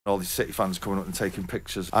All these City fans coming up and taking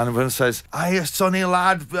pictures. And everyone says, "Hiya, Sonny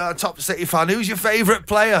lad, top City fan, who's your favourite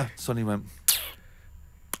player?" Sonny went,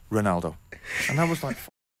 "Ronaldo." And I was like,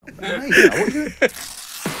 "Mate, what are you doing?"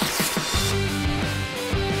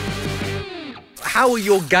 How are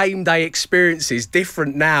your game day experiences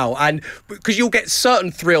different now? And because you'll get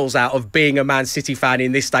certain thrills out of being a Man City fan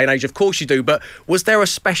in this day and age, of course you do, but was there a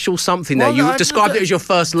special something there? You described it as your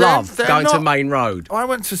first love, going to Main Road. I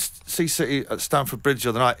went to see City at Stamford Bridge the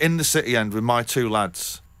other night in the City end with my two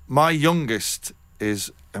lads. My youngest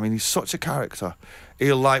is, I mean, he's such a character.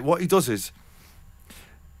 What he does is,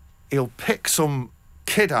 he'll pick some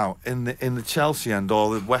kid out in the Chelsea end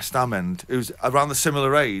or the West Ham end who's around the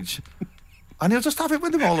similar age, and he'll just have it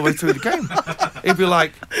with him all the way through the game. He'll be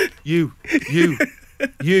like, you.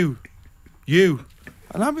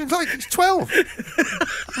 And I'm like, he's 12.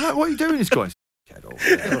 I'm like, what are you doing? He's going, "Get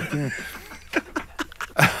over there."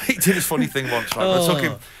 He did this funny thing once, right? I took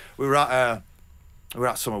him, we were at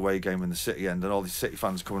some away game in the City end, and all these City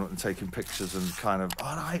fans coming up and taking pictures and kind of,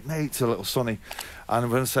 "All right, mate," to little Sonny. And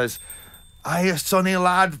everyone says, "Hiya, Sonny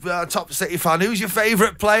lad, top City fan, who's your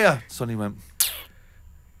favourite player?" Sonny went,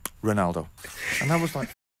 "Ronaldo." And I was like,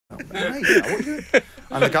 "Mate, what are you doing?"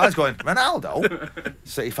 And the guy's going, "Ronaldo?"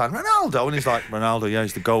 City fan, "Ronaldo?" And he's like, "Ronaldo, yeah,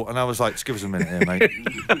 he's the GOAT." And I was like, "Just give us a minute here, mate."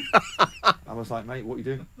 I was like, "Mate, what are you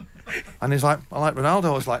doing?" And he's like, "I like Ronaldo."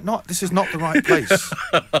 I was like, "No, this is not the right place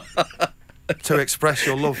to express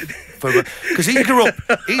your love for." Because he grew up,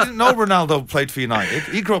 he didn't know Ronaldo played for United.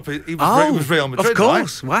 He grew up, he was Real Madrid. Of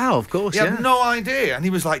course, right? Wow, of course, He had no idea. And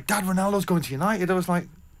he was like, "Dad, Ronaldo's going to United." I was like,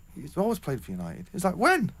 "He's always played for United." He's like,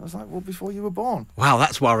 "When?" I was like, "Well, before you were born." Wow,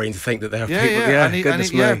 that's worrying to think that there are people. Yeah,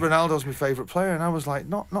 Yeah, Ronaldo's my favourite player, and I was like,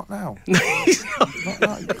 "Not now." He's not. Not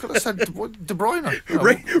now. You could have said De Bruyne.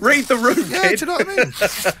 Read the room, Yeah, kid. do you know what I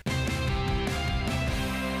mean?